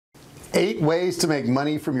8 ways to make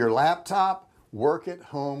money from your laptop. Work at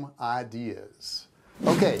home ideas.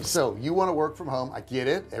 Okay, so you want to work from home. I get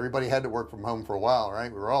it. Everybody had to work from home for a while,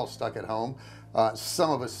 right? We were all stuck at home.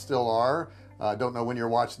 Some of us still are. Don't know when you're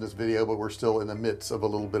watching this video, but we're still in the midst of a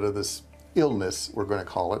little bit of this illness, we're going to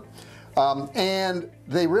call it. And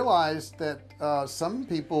they realized that some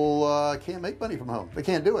people can't make money from home. They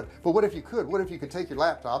can't do it. But what if you could? What if you could take your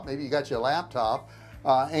laptop, maybe you got you a laptop,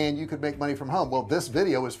 and you could make money from home? Well, this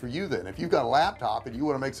video is for you. Then if you've got a laptop and you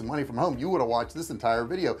want to make some money from home, you want to watch this entire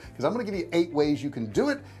video, because I'm going to give you 8 ways you can do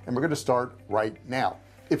it, and we're going to start right now.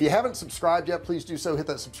 If you haven't subscribed yet, please do so. Hit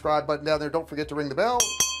that subscribe button down there. Don't forget to ring the bell.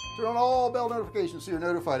 Turn on all bell notifications so you're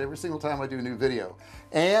notified every single time I do a new video,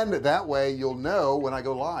 and that way you'll know when I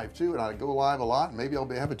go live too. And I go live a lot, and maybe I'll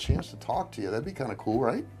have a chance to talk to you. That'd be kind of cool,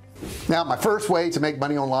 right? Now, my first way to make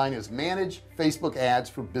money online is manage Facebook ads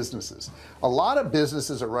for businesses. A lot of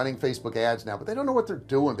businesses are running Facebook ads now, but they don't know what they're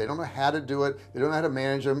doing. They don't know how to do it. They don't know how to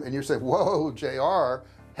manage them. And you're saying, whoa, JR,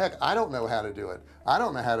 heck, I don't know how to do it. I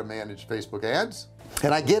don't know how to manage Facebook ads.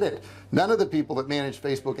 And I get it. None of the people that manage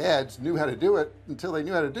Facebook ads knew how to do it until they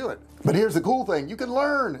knew how to do it. But here's the cool thing: you can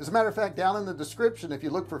learn. As a matter of fact, down in the description, if you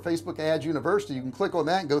look for Facebook Ads University, you can click on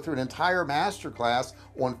that and go through an entire masterclass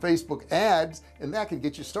on Facebook ads, and that can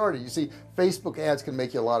get you started. You see, Facebook ads can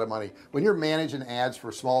make you a lot of money. When you're managing ads for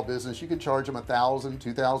a small business, you can charge them $1,000,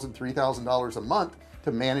 $2,000, $3,000 a month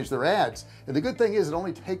to manage their ads. And the good thing is, it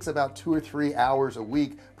only takes about 2 or 3 hours a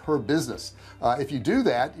week per business. If you do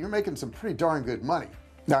that, you're making some pretty darn good money.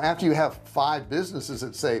 Now, after you have 5 businesses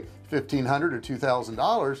that say $1,500 or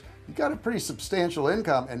 $2,000, you got a pretty substantial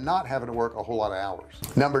income and not having to work a whole lot of hours.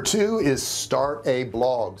 Number 2 is start a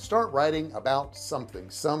blog. Start writing about something,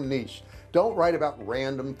 some niche. Don't write about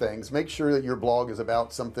random things. Make sure that your blog is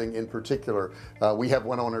about something in particular. We have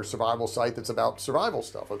one on our survival site that's about survival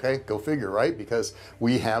stuff. Okay, go figure, right? Because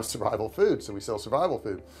we have survival food, so we sell survival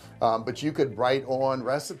food. But you could write on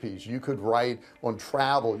recipes, you could write on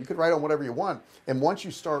travel, you could write on whatever you want. And once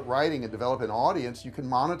you start writing and develop an audience, you can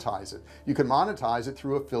monetize it. You can monetize it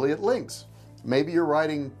through affiliate links. Maybe you're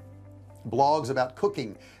writing blogs about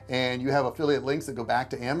cooking, and you have affiliate links that go back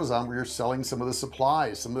to Amazon, where you're selling some of the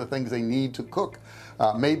supplies, some of the things they need to cook.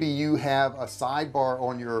 Maybe you have a sidebar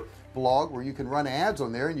on your blog where you can run ads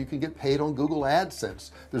on there, and you can get paid on Google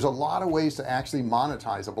AdSense. There's a lot of ways to actually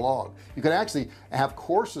monetize a blog. You can actually have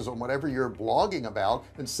courses on whatever you're blogging about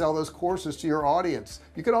and sell those courses to your audience.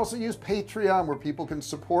 You can also use Patreon, where people can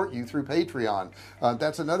support you through Patreon.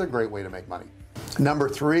 That's another great way to make money. Number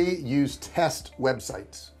 3, use test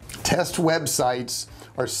websites. Test websites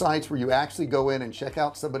are sites where you actually go in and check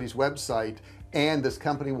out somebody's website, and this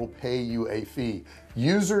company will pay you a fee.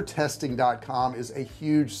 Usertesting.com is a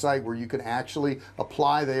huge site where you can actually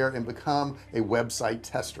apply there and become a website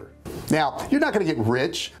tester. Now, you're not going to get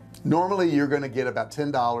rich. Normally you're going to get about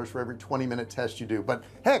 $10 for every 20-minute test you do, but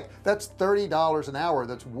heck, that's $30 an hour.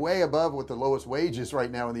 That's way above what the lowest wage is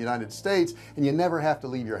right now in the United States, and you never have to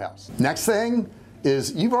leave your house. Next thing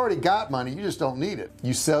is, you've already got money, you just don't need it.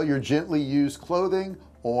 You sell your gently used clothing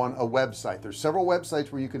on a website. There's several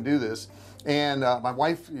websites where you can do this, and my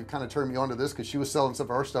wife kind of turned me on to this because she was selling some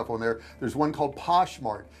of our stuff on there. There's one called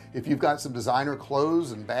Poshmark. If you've got some designer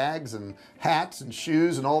clothes and bags and hats and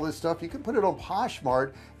shoes and all this stuff, you can put it on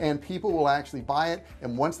Poshmark, and people will actually buy it,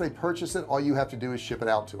 and once they purchase it, all you have to do is ship it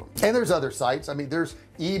out to them. And there's other sites. I mean, there's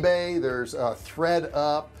eBay, there's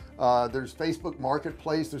ThreadUp, there's Facebook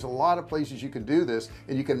Marketplace. There's a lot of places you can do this,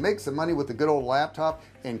 and you can make some money with a good old laptop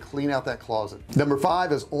and clean out that closet. Number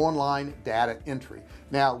 5 is online data entry.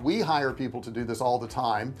 Now, we hire people to do this all the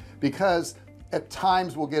time, because at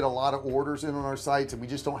times we'll get a lot of orders in on our sites, and we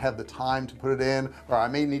just don't have the time to put it in, or I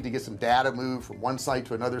may need to get some data moved from one site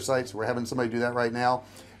to another site, so we're having somebody do that right now.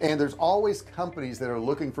 And there's always companies that are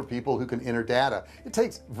looking for people who can enter data. It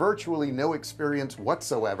takes virtually no experience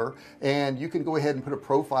whatsoever, and you can go ahead and put a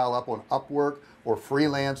profile up on Upwork or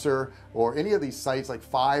Freelancer or any of these sites like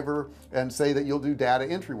Fiverr and say that you'll do data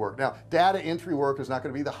entry work. Now, data entry work is not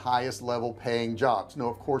going to be the highest level paying jobs. No,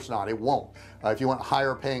 of course not. It won't. If you want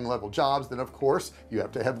higher paying level jobs, then of course you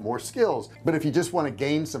have to have more skills. But if you just want to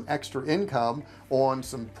gain some extra income on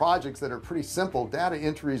some projects that are pretty simple, data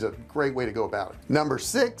entry is a great way to go about it. Number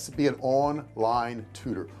 6, be an online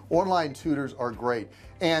tutor. Online tutors are great.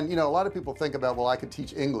 And you know, a lot of people think about, well, I could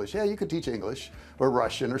teach English. Yeah, you could teach English or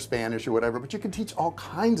Russian or Spanish or whatever, but you can teach all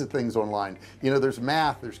kinds of things online. You know, there's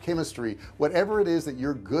math, there's chemistry, whatever it is that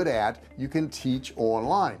you're good at, you can teach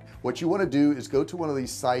online. What you want to do is go to one of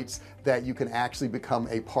these sites that you can actually become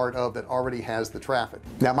a part of that already has the traffic.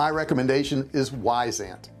 Now, my recommendation is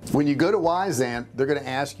Wyzant. When you go to Wyzant, they're going to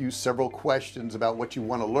ask you several questions about what you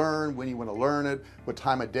want to learn, when you want to learn it, what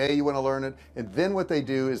time time of day you want to learn it. And then what they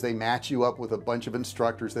do is they match you up with a bunch of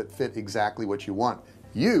instructors that fit exactly what you want.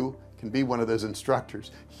 You can be one of those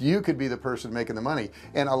instructors. You could be the person making the money.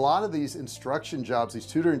 And a lot of these instruction jobs, these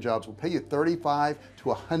tutoring jobs, will pay you $35 to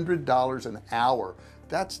 $100 an hour.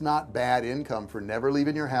 That's not bad income for never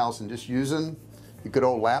leaving your house and just using your good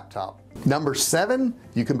old laptop. Number 7,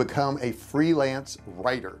 you can become a freelance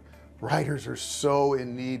writer. Writers are so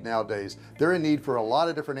in need nowadays. They're in need for a lot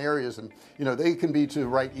of different areas, and you know, they can be to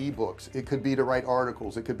write ebooks, it could be to write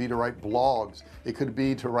articles, it could be to write blogs, it could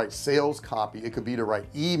be to write sales copy, it could be to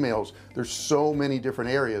write emails. There's so many different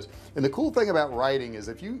areas. And the cool thing about writing is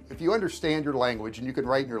if you understand your language and you can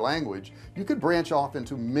write in your language, you could branch off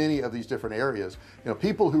into many of these different areas. You know,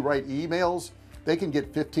 people who write emails, they can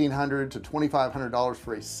get $1,500 to $2,500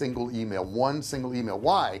 for a single email, one single email.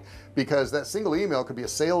 Why? Because that single email could be a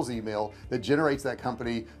sales email that generates that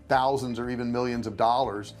company thousands or even millions of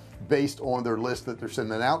dollars based on their list that they're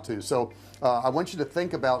sending it out to. So I want you to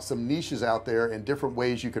think about some niches out there and different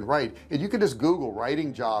ways you can write, and you can just Google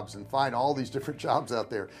writing jobs and find all these different jobs out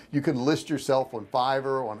there. You can list yourself on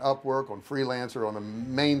Fiverr, on Upwork, on Freelancer, on the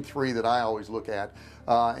main 3 that I always look at,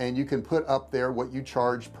 and you can put up there what you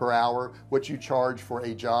charge per hour, what you charge for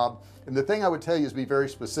a job. And the thing I would tell you is be very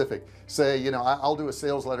specific. Say, you know, I'll do a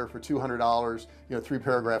sales letter for $200, you know,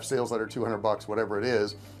 3-paragraph sales letter, $200, whatever it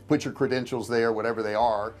is. Put your credentials there, whatever they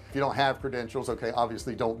are. If you don't have credentials, okay,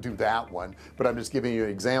 obviously don't do that one, but I'm just giving you an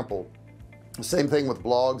example. Same thing with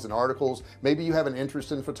blogs and articles. Maybe you have an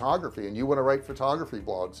interest in photography and you want to write photography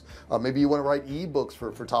blogs. Maybe you want to write ebooks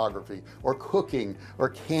for photography or cooking or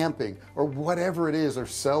camping or whatever it is, or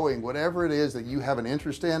sewing, whatever it is that you have an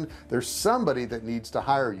interest in. There's somebody that needs to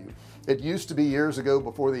hire you. It used to be years ago,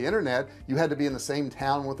 before the internet, you had to be in the same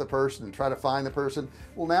town with the person and try to find the person.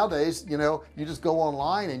 Well, nowadays, you know, you just go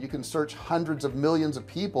online and you can search hundreds of millions of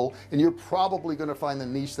people and you're probably going to find the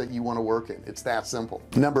niche that you want to work in. It's that simple.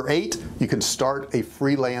 Number 8, you can start a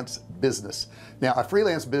freelance business. Now, a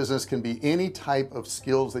freelance business can be any type of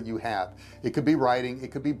skills that you have. It could be writing,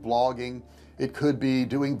 it could be blogging, it could be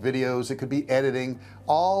doing videos, it could be editing.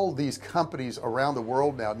 All these companies around the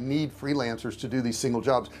world now need freelancers to do these single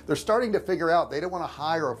jobs. They're starting to figure out they don't want to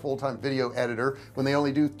hire a full-time video editor when they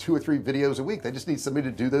only do 2 or 3 videos a week. They just need somebody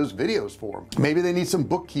to do those videos for them. Maybe they need some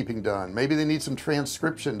bookkeeping done, maybe they need some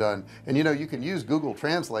transcription done. And you know, you can use Google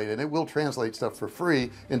Translate and it will translate stuff for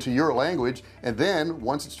free into your language. And then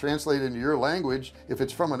once it's translated into your language, if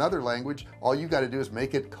it's from another language, all you got to do is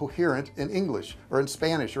make it coherent in English or in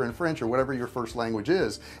Spanish or in French or whatever your first language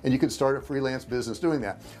is, and you can start a freelance business doing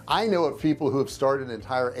that. I know of people who have started an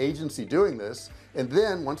entire agency doing this, and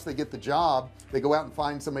then once they get the job, they go out and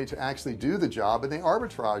find somebody to actually do the job, and they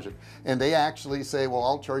arbitrage it, and they actually say, well,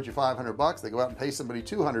 I'll charge you $500. They go out and pay somebody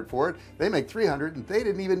 $200 for it. They make $300 and they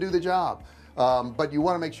didn't even do the job. But you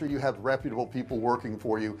want to make sure you have reputable people working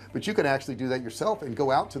for you, but you can actually do that yourself and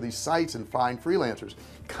go out to these sites and find freelancers.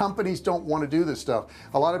 Companies don't want to do this stuff.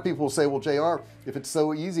 A lot of people will say, well, JR, if it's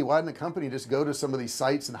so easy, why didn't a company just go to some of these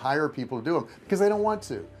sites and hire people to do them? Because they don't want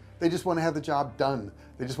to. They just want to have the job done.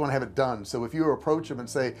 They just want to have it done. So if you approach them and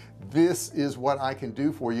say, this is what I can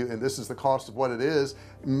do for you and this is the cost of what it is,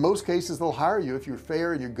 in most cases they'll hire you if you're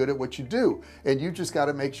fair and you're good at what you do. And you just got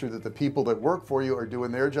to make sure that the people that work for you are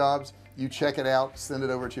doing their jobs. You check it out, send it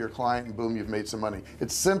over to your client, and boom, you've made some money.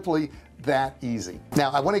 It's simply that easy.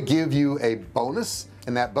 Now I want to give you a bonus,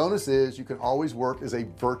 and that bonus is you can always work as a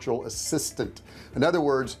virtual assistant. In other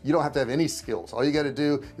words, you don't have to have any skills. All you got to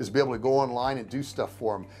do is be able to go online and do stuff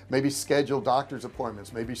for them. Maybe schedule doctor's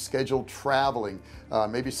appointments, maybe schedule traveling,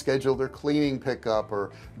 maybe schedule their cleaning pickup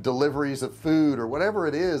or deliveries of food or whatever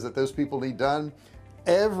it is that those people need done.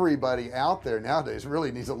 Everybody out there nowadays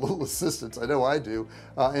really needs a little assistance. I know I do.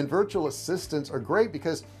 And virtual assistants are great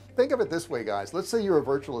because think of it this way, guys. Let's say you're a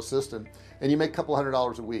virtual assistant and you make a couple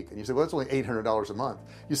 $100 a week, and you say, well, that's only $800 a month.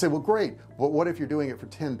 You say, well, great, but what if you're doing it for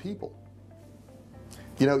 10 people?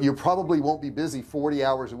 You know, you probably won't be busy 40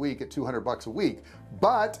 hours a week at $200 a week,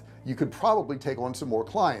 but you could probably take on some more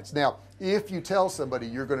clients. Now, if you tell somebody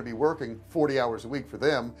you're going to be working 40 hours a week for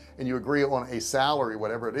them and you agree on a salary,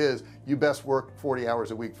 whatever it is, you best work 40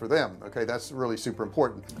 hours a week for them. Okay, that's really super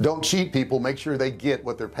important. Don't cheat people. Make sure they get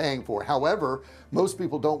what they're paying for. However, most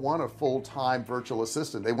people don't want a full-time virtual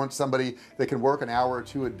assistant. They want somebody that can work an hour or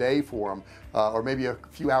 2 a day for them, or maybe a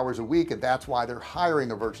few hours a week, and that's why they're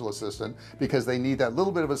hiring a virtual assistant, because they need that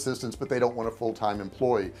little bit of assistance, but they don't want a full-time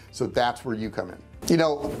employee. So that's where you come in. You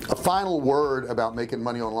know, a final word about making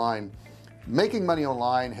money online. Making money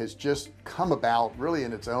online has just come about really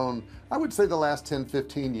in its own, I would say, the last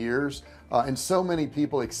 10-15 years, and so many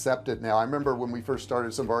people accept it now. I remember when we first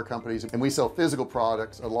started some of our companies and we sell physical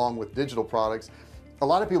products along with digital products, a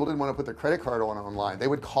lot of people didn't want to put their credit card on online. They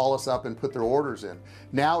would call us up and put their orders in.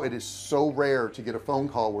 Now it is so rare to get a phone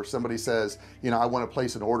call where somebody says, you know, I want to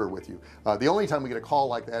place an order with you. The only time we get a call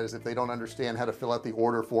like that is if they don't understand how to fill out the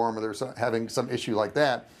order form, or they're having some issue like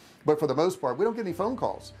that. But for the most part, we don't get any phone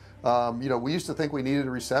calls. You know, we used to think we needed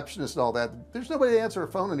a receptionist and all that. There's nobody to answer a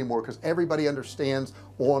phone anymore because everybody understands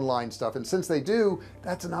online stuff. And since they do,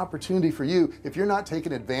 that's an opportunity for you. If you're not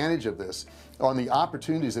taking advantage of this on the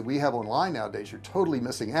opportunities that we have online nowadays, you're totally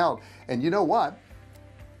missing out. And you know what?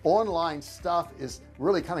 Online stuff is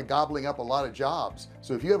really kind of gobbling up a lot of jobs.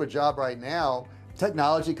 So if you have a job right now,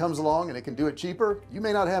 technology comes along and it can do it cheaper, you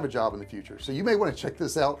may not have a job in the future. So you may want to check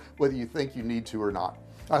this out, whether you think you need to or not.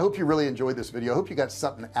 I hope you really enjoyed this video. I hope you got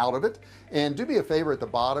something out of it. And do me a favor at the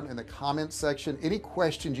bottom in the comments section, any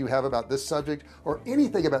questions you have about this subject or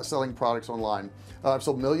anything about selling products online. I've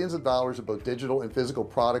sold millions of dollars of both digital and physical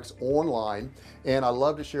products online, and I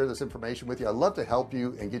love to share this information with you. I love to help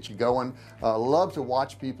you and get you going. I love to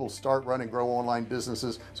watch people start, run, and grow online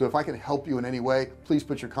businesses. So if I can help you in any way, please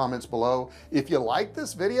put your comments below. If you like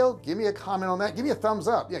this video, give me a comment on that. Give me a thumbs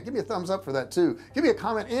up. Yeah, give me a thumbs up for that too. Give me a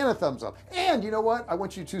comment and a thumbs up. And you know what? I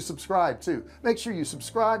want you to subscribe too. Make sure you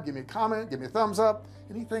subscribe, give me a comment, give me a thumbs up.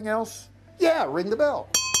 Anything else? Yeah, ring the bell.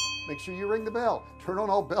 Make sure you ring the bell, turn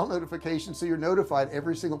on all bell notifications so you're notified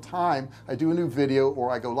every single time I do a new video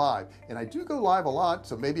or I go live. And I do go live a lot,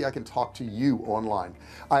 so maybe I can talk to you online.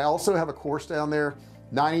 I also have a course down there,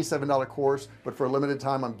 $97 course, but for a limited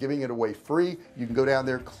time I'm giving it away free. You can go down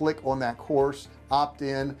there, click on that course, opt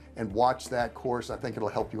in, and watch that course. I think it'll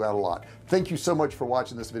help you out a lot. Thank you so much for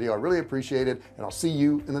watching this video. I really appreciate it, and I'll see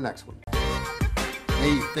you in the next one.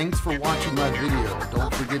 Hey, thanks for watching my video.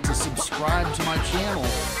 Don't forget to subscribe to my channel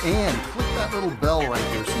and click that little bell right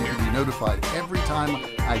there so you can be notified every time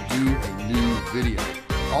I do a new video.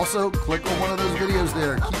 Also, click on one of those videos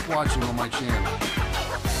there. Keep watching on my channel.